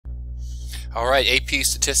All right, AP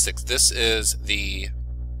Statistics. This is the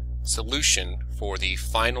solution for the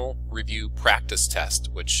final review practice test,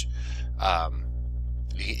 which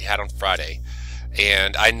we had on Friday.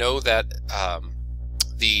 And I know that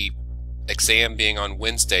the exam being on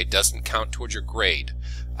Wednesday doesn't count towards your grade.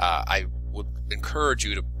 I would encourage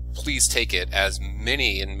you to please take it, as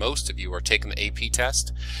many and most of you are taking the AP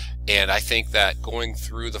test. And I think that going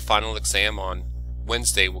through the final exam on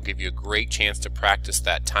Wednesday will give you a great chance to practice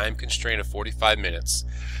that time constraint of 45 minutes,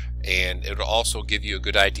 and it will also give you a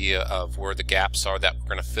good idea of where the gaps are that we're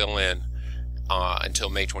going to fill in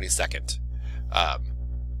until May 22nd.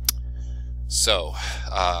 So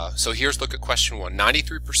here's a look at question 1.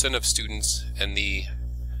 93% of students in the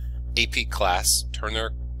AP class turn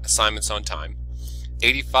their assignments on time.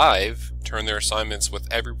 85 turn their assignments with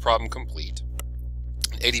every problem complete.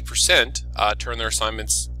 80% turn their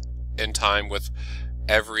assignments in time with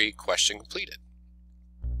every question completed.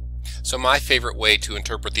 So my favorite way to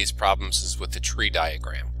interpret these problems is with the tree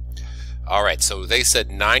diagram. Alright, so they said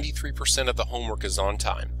 93% of the homework is on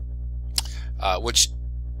time, which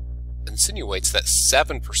insinuates that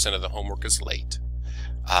 7% of the homework is late.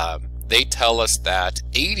 They tell us that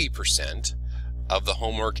 80% of the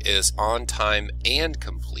homework is on time and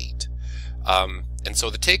complete. And so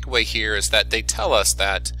the takeaway here is that they tell us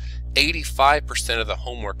that 85% of the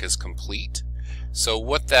homework is complete. So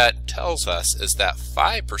what that tells us is that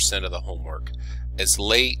 5% of the homework is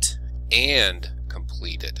late and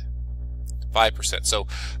completed. 5%.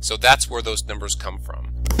 So that's where those numbers come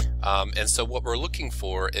from. And so what we're looking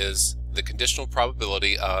for is the conditional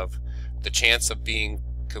probability of the chance of being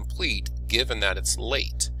complete given that it's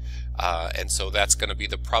late. And so that's going to be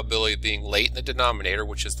the probability of being late in the denominator,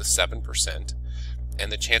 which is the 7%. And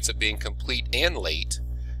the chance of being complete and late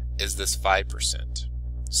is this 5%.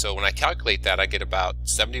 So when I calculate that, I get about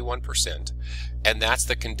 71%, and that's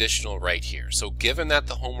the conditional right here. So given that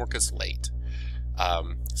the homework is late,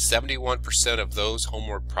 71% of those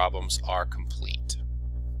homework problems are complete.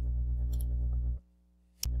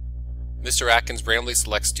 Mr. Atkins randomly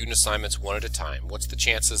selects student assignments one at a time. What's the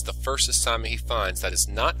chances the first assignment he finds that is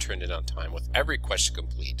not turned in on time with every question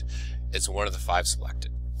complete is one of the 5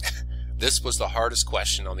 selected? This was the hardest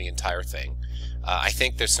question on the entire thing. I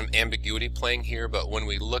think there's some ambiguity playing here, but when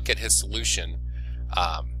we look at his solution,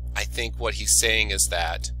 I think what he's saying is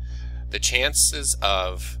that the chances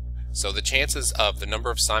of the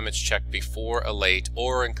number of assignments checked before a late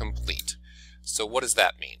or incomplete. So what does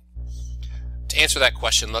that mean? To answer that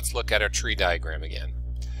question, let's look at our tree diagram again.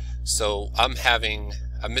 So I'm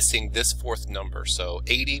missing this 4th number, so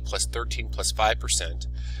 80 plus 13 plus 5%,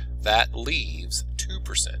 that leaves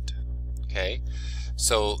 2%. Okay,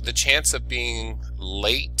 so the chance of being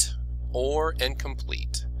late or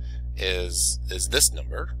incomplete is this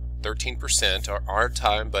number, 13% are on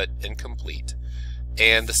time but incomplete,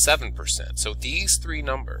 and the 7%. So these 3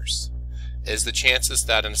 numbers is the chances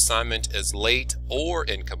that an assignment is late or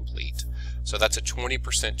incomplete. So that's a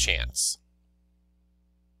 20% chance.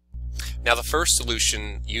 Now the first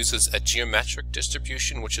solution uses a geometric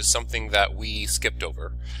distribution, which is something that we skipped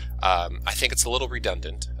over. I think it's a little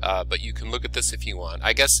redundant, but you can look at this if you want.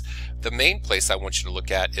 I guess the main place I want you to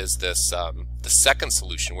look at is this, the second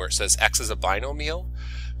solution where it says x is a binomial.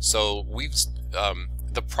 So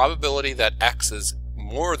the probability that x is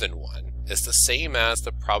more than 1 is the same as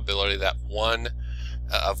the probability that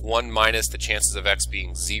 1 minus the chances of x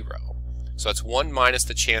being 0. So it's 1 minus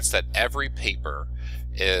the chance that every paper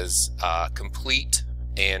is complete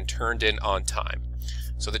and turned in on time.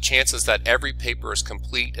 So the chances that every paper is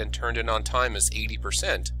complete and turned in on time is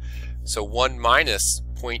 80%. So 1 minus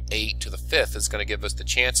 0.8 to the 5th is going to give us the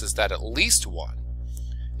chances that at least 1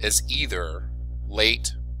 is either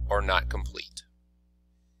late or not complete.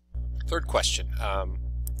 Third question.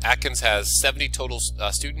 Atkins has 70 total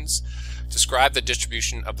students. Describe the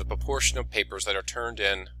distribution of the proportion of papers that are turned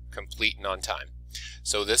in complete and on time.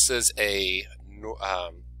 So this is a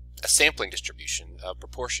sampling distribution of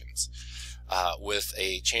proportions with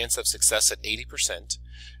a chance of success at 80%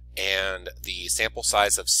 and the sample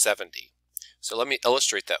size of 70. So let me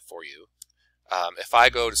illustrate that for you. If I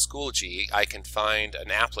go to Schoology, I can find an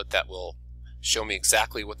applet that will show me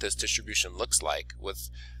exactly what this distribution looks like with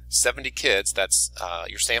 70 kids. That's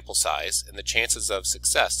your sample size and the chances of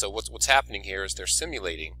success. So what's happening here is they're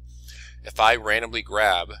simulating if I randomly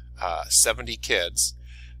grab 70 kids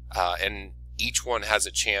and each one has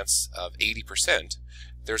a chance of 80%,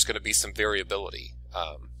 there's going to be some variability.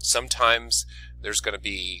 Sometimes there's going to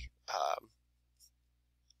be,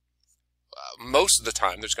 most of the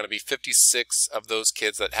time, there's going to be 56 of those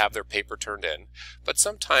kids that have their paper turned in, but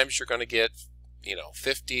sometimes you're going to get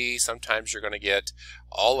 50. Sometimes you're going to get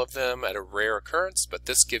all of them at a rare occurrence, but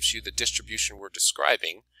this gives you the distribution we're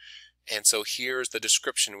describing. And so here's the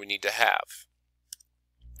description we need to have.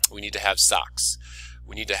 We need to have socks.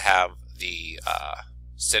 We need to have the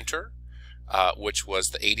center, which was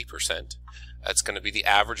the 80%. That's going to be the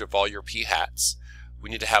average of all your p-hats. We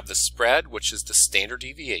need to have the spread, which is the standard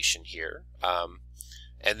deviation here.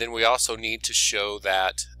 And then we also need to show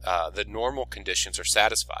that the normal conditions are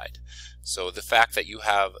satisfied. So the fact that you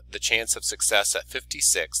have the chance of success at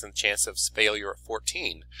 56 and the chance of failure at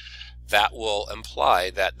 14, that will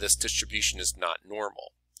imply that this distribution is not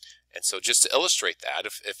normal. And so just to illustrate that,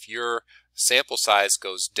 if your sample size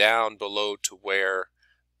goes down below to where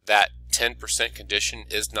that 10% condition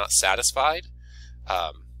is not satisfied,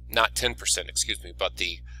 not 10%, excuse me, but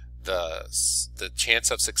the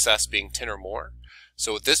chance of success being 10 or more.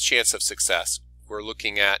 So with this chance of success, we're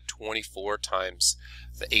looking at 24 times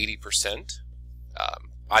the 80%.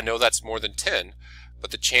 I know that's more than 10, but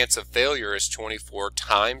the chance of failure is 24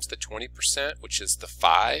 times the 20%, which is the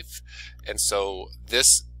 5. And so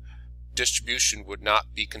this distribution would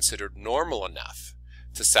not be considered normal enough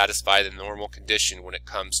to satisfy the normal condition when it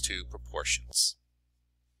comes to proportions.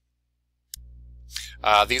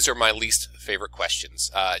 These are my least favorite questions.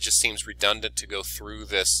 It just seems redundant to go through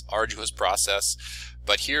this arduous process,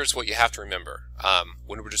 but here's what you have to remember.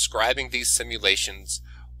 When we're describing these simulations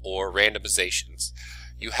or randomizations,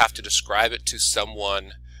 you have to describe it to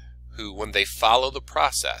someone who, when they follow the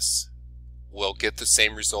process, will get the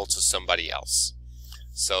same results as somebody else.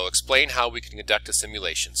 So explain how we can conduct a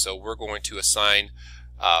simulation. So we're going to assign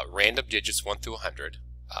random digits 1 through 100.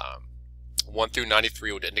 1 through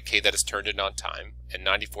 93 would indicate that it's turned in on time, and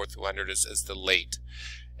 94 through 100 is the late.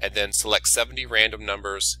 And then select 70 random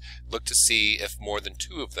numbers, look to see if more than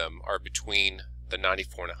 2 of them are between the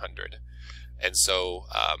 94 and 100. And so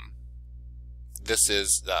this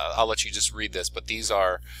is, I'll let you just read this, but these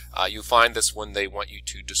are, you find this when they want you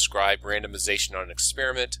to describe randomization on an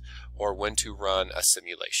experiment or when to run a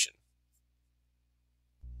simulation.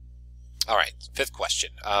 All right, 5th question.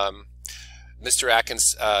 Mr.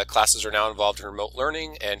 Atkins' classes are now involved in remote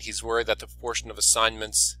learning, and he's worried that the proportion of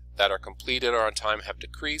assignments that are completed or on time have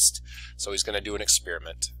decreased, so he's going to do an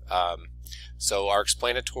experiment. So our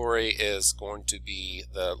explanatory is going to be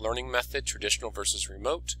the learning method, traditional versus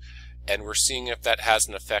remote, and we're seeing if that has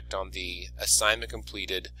an effect on the assignment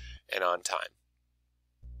completed and on time.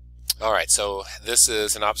 All right, so this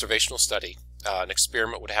is an observational study. An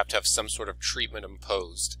experiment would have to have some sort of treatment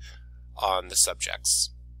imposed on the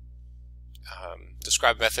subjects.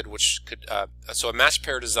 Describe a method which could, so a matched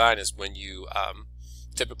pair design is when you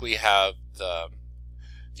typically have the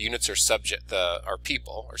units are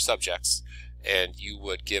people or subjects, and you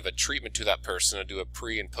would give a treatment to that person and do a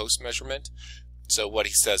pre and post measurement. So what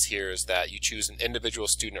he says here is that you choose an individual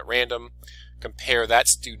student at random, compare that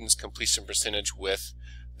student's completion percentage with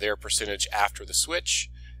their percentage after the switch,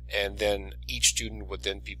 and then each student would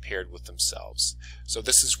then be paired with themselves. So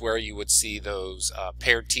this is where you would see those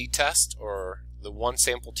paired t-test, or the one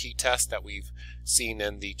sample t-test that we've seen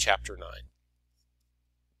in the Chapter 9.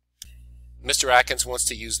 Mr. Atkins wants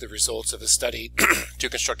to use the results of his study to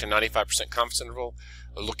construct a 95% confidence interval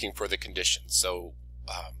looking for the conditions. So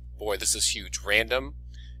boy, this is huge. Random,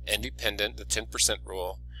 independent, the 10%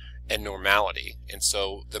 rule, and normality. And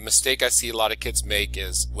so the mistake I see a lot of kids make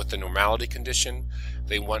is with the normality condition,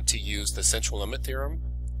 they want to use the central limit theorem,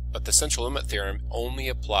 but the central limit theorem only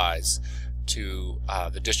applies to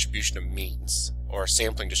the distribution of means, or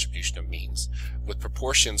sampling distribution of means. With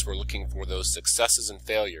proportions, we're looking for those successes and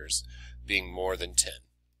failures being more than 10.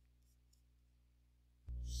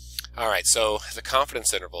 All right, so the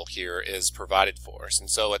confidence interval here is provided for us, and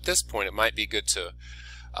so at this point it might be good to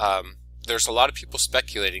there's a lot of people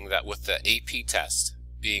speculating that with the AP test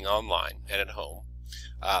being online and at home,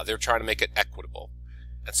 they're trying to make it equitable.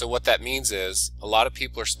 And so what that means is a lot of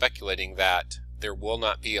people are speculating that there will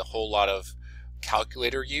not be a whole lot of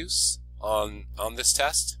calculator use on this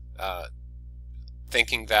test,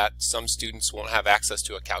 thinking that some students won't have access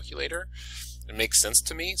to a calculator. It makes sense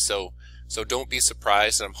to me, so don't be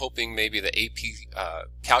surprised, and I'm hoping maybe the AP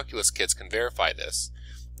calculus kids can verify this,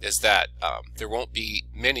 is that there won't be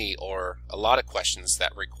many or a lot of questions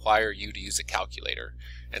that require you to use a calculator.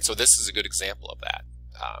 And so this is a good example of that.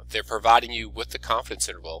 They're providing you with the confidence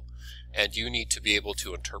interval, and you need to be able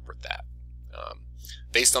to interpret that.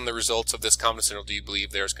 Based on the results of this confidence interval, do you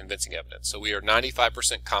believe there is convincing evidence? So we are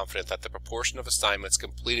 95% confident that the proportion of assignments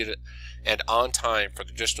completed and on time for the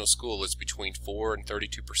traditional school is between 4 and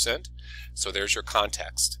 32%. So there's your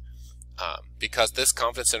context. Because this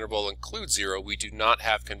confidence interval includes 0, we do not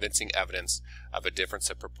have convincing evidence of a difference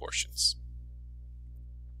of proportions.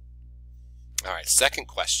 All right, second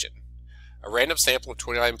question. A random sample of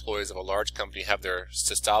 29 employees of a large company have their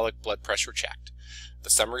systolic blood pressure checked. The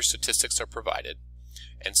summary statistics are provided.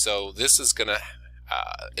 And so this is going to,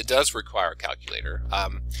 it does require a calculator.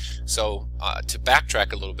 To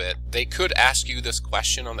backtrack a little bit, they could ask you this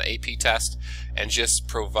question on the AP test and just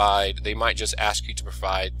provide, they might just ask you to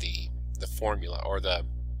provide the formula or the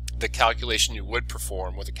calculation you would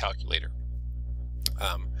perform with a calculator.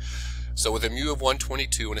 So with a mu of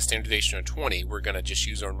 122 and a standard deviation of 20, we're going to just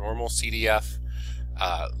use our normal CDF,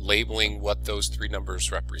 labeling what those three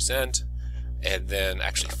numbers represent, and then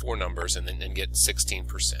actually four numbers, and then get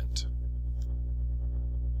 16%.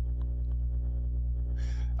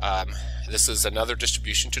 This is another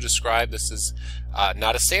distribution to describe. This is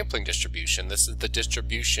not a sampling distribution. This is the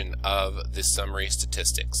distribution of the summary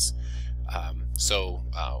statistics.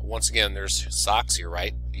 Once again, there's SOCs here,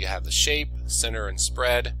 right? You have the shape, center, and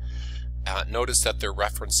spread. Notice that they're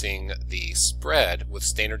referencing the spread with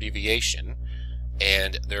standard deviation,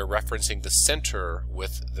 and they're referencing the center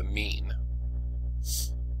with the mean.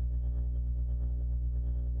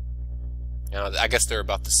 Now, I guess they're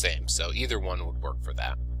about the same, so either one would work for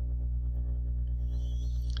that.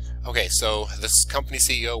 Okay, so this company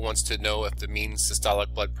CEO wants to know if the mean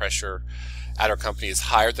systolic blood pressure at our company is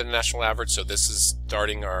higher than the national average, so this is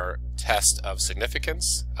starting our test of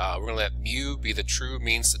significance. We're going to let mu be the true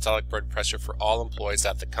mean systolic blood pressure for all employees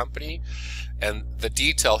at the company, and the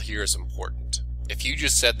detail here is important. If you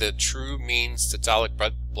just said the true mean systolic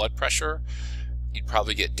blood pressure, you'd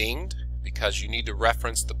probably get dinged because you need to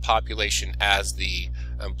reference the population as the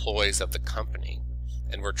employees of the company,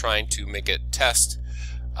 and we're trying to make a test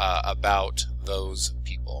about those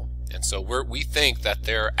people. And so we think that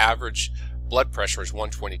their average blood pressure is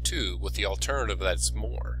 122, with the alternative that's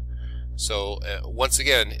more. So once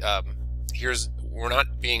again, we're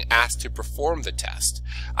not being asked to perform the test.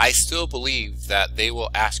 I still believe that they will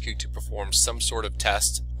ask you to perform some sort of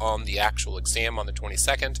test on the actual exam on the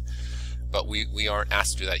 22nd, but we aren't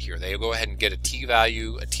asked to do that here. They'll go ahead and get a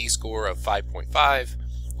t-value, a t-score of 5.5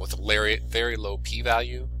 with a very low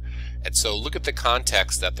p-value. And so look at the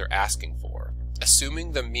context that they're asking for.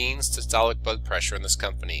 Assuming the mean systolic blood pressure in this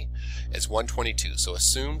company is 122, so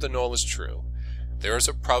assume the null is true, there is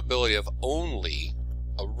a probability of only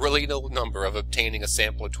a really low number of obtaining a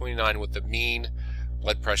sample of 29 with the mean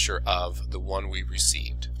blood pressure of the one we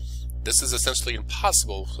received. This is essentially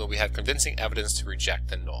impossible, so we have convincing evidence to reject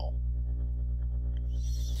the null.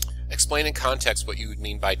 Explain in context what you would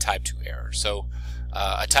mean by type 2 error. So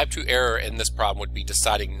a type 2 error in this problem would be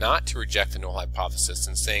deciding not to reject the null hypothesis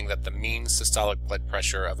and saying that the mean systolic blood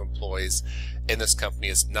pressure of employees in this company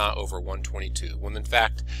is not over 122, when in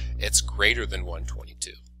fact it's greater than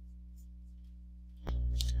 122.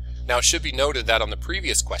 Now it should be noted that on the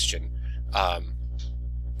previous question,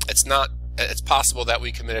 it's possible that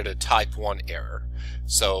we committed a type 1 error.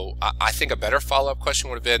 So I think a better follow-up question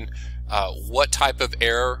would have been, what type of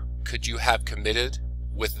error could you have committed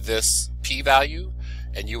with this p-value?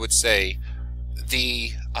 And you would say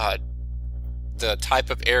the type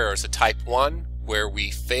of error is a type 1 where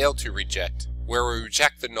we fail to reject, where we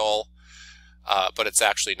reject the null, but it's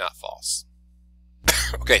actually not false.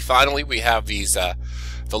 Okay, finally we have these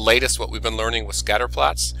the latest what we've been learning with scatter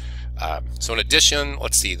plots. So in addition,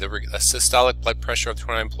 let's see, the systolic blood pressure of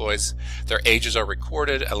 29 employees, their ages are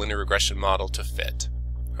recorded, a linear regression model to fit.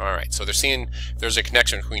 Alright, so they're seeing there's a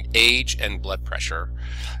connection between age and blood pressure.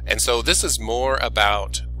 And so this is more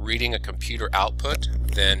about reading a computer output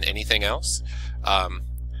than anything else.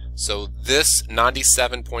 So this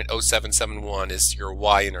 97.0771 is your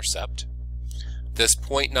y-intercept. This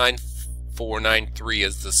 0.9493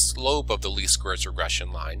 is the slope of the least squares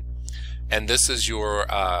regression line. And this is your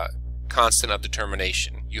constant of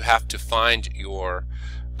determination. You have to find your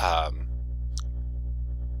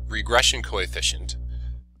regression coefficient,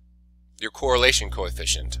 your correlation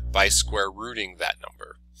coefficient, by square rooting that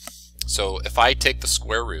number. So if I take the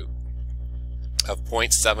square root of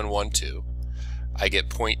 0.712, I get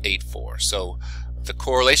 0.84. So the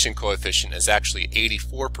correlation coefficient is actually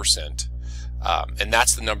 84%, and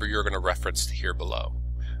that's the number you're going to reference here below.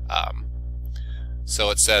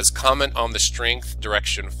 So it says comment on the strength,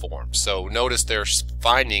 direction, form. So notice they're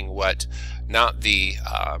finding what not the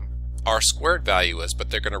R squared value is, but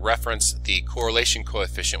they're going to reference the correlation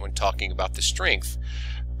coefficient when talking about the strength,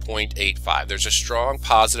 0.85. There's a strong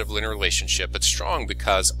positive linear relationship. It's strong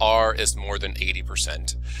because R is more than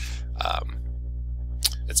 80%.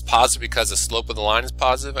 It's positive because the slope of the line is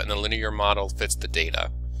positive and the linear model fits the data.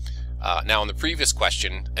 Now in the previous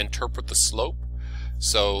question, interpret the slope.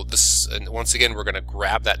 So this, and once again, we're going to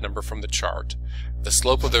grab that number from the chart. The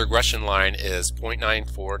slope of the regression line is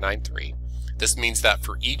 0.9493. This means that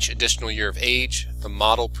for each additional year of age, the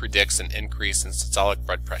model predicts an increase in systolic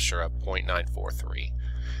blood pressure of 0.943.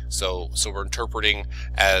 So we're interpreting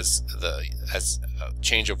as a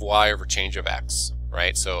change of y over change of x,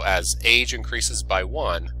 right? So as age increases by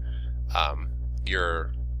 1,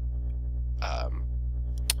 your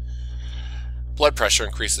blood pressure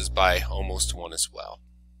increases by almost 1 as well.